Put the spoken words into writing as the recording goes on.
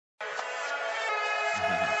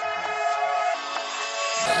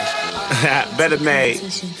Better made.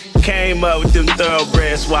 Came up with them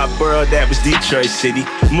thoroughbred swap world, that was Detroit City.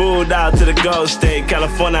 Moved out to the Gold State,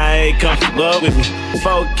 California, I ain't come up with me.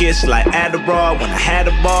 Focus like Adderall, when I had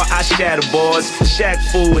a ball, I shatter boards. Shack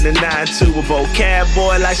fool in the 9-2 with vocab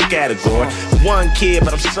boy like Scattergory. One kid,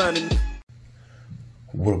 but I'm sonning.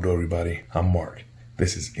 What up, everybody? I'm Mark.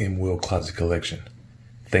 This is MWILL Closet Collection.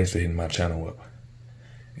 Thanks for hitting my channel up.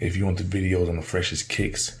 If you want the videos on the freshest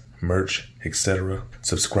kicks, merch, etc.,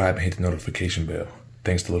 subscribe and hit the notification bell.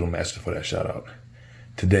 Thanks to Little Master for that shout out.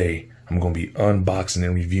 Today, I'm going to be unboxing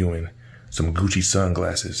and reviewing some Gucci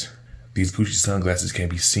sunglasses. These Gucci sunglasses can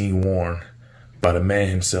be seen worn by the man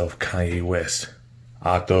himself, Kanye West.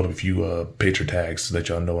 I throw up a few picture tags so that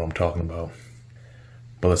y'all know what I'm talking about.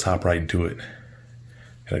 But let's hop right into it.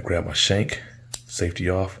 Gotta grab my shank, safety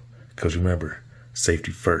off, because remember,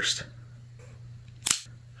 safety first.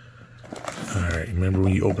 Alright, remember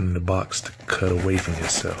when you open the box to cut away from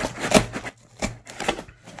yourself.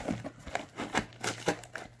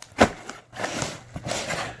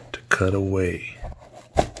 Cut away.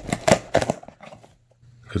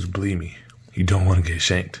 Because believe me, you don't want to get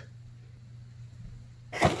shanked.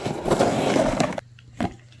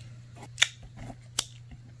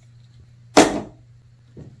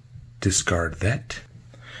 Discard that.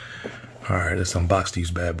 Alright, let's unbox these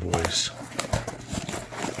bad boys.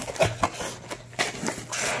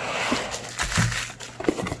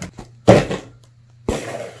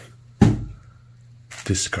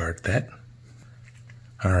 Discard that.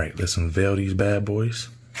 Alright, let's unveil these bad boys.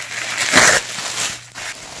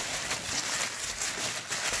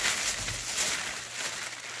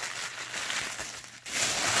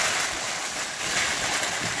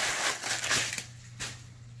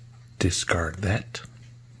 Discard that.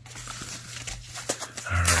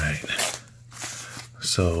 Alright.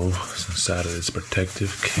 So, inside of this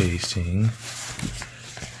protective casing,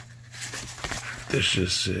 this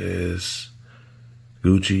just says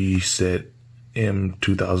Gucci set M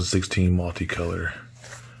 2016 multicolor.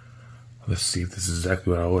 Let's see if this is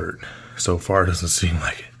exactly what I ordered. So far, it doesn't seem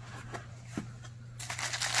like it.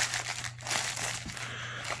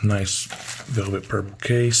 Nice velvet purple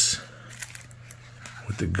case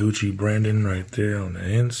with the Gucci branding right there on the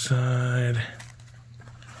inside.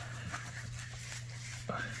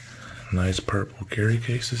 Nice purple carry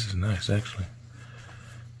case. This is nice, actually.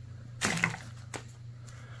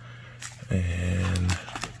 And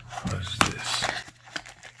what is this?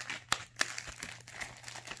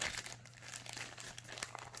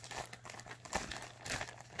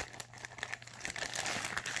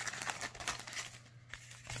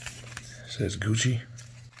 It says Gucci.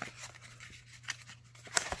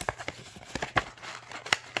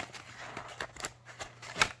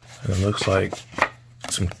 And it looks like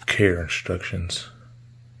some care instructions.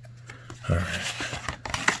 Alright.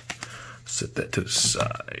 Set that to the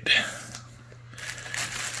side.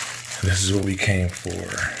 This is what we came for.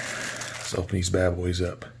 Let's open these bad boys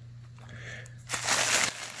up.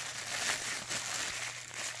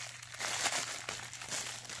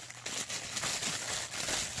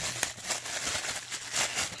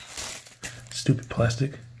 Stupid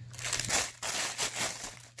plastic.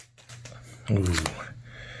 Ooh,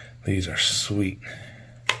 these are sweet.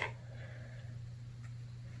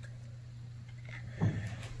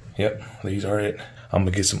 Yep, these are it. I'm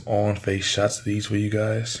gonna get some on-face shots of these for you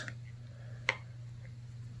guys.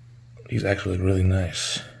 These actually look really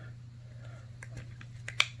nice.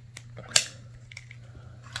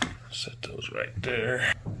 Set those right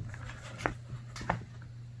there.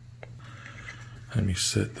 Let me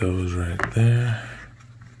set those right there.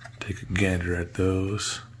 Take a gander at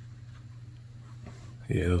those.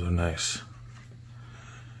 Yeah, those are nice.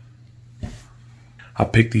 I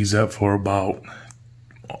picked these up for about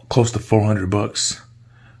close to 400 bucks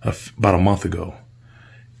about a month ago.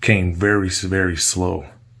 Came very, very slow.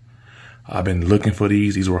 I've been looking for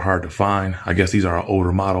these. These were hard to find. I guess these are an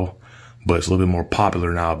older model, but it's a little bit more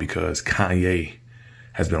popular now because Kanye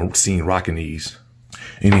has been seen rocking these.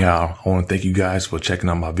 Anyhow, I want to thank you guys for checking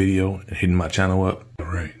out my video and hitting my channel up. All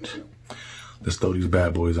right, let's throw these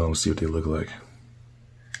bad boys on and see what they look like.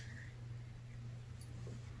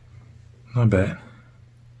 Not bad.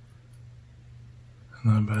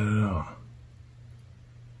 Not bad at all.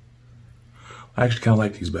 I actually kind of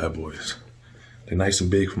like these bad boys. They're nice and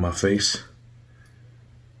big for my face.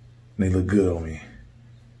 And they look good on me.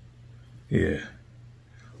 Yeah.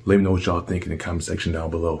 Let me know what y'all think in the comment section down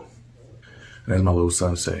below. And as my little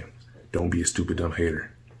son say, don't be a stupid dumb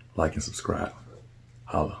hater. Like and subscribe.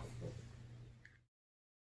 Holla.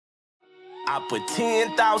 I put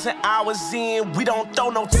 10,000 hours in, we don't throw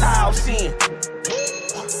no towels in.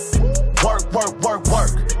 Work, work, work,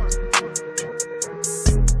 work.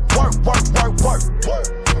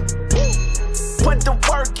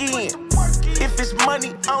 If it's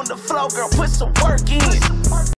money on the floor, girl, put some work in.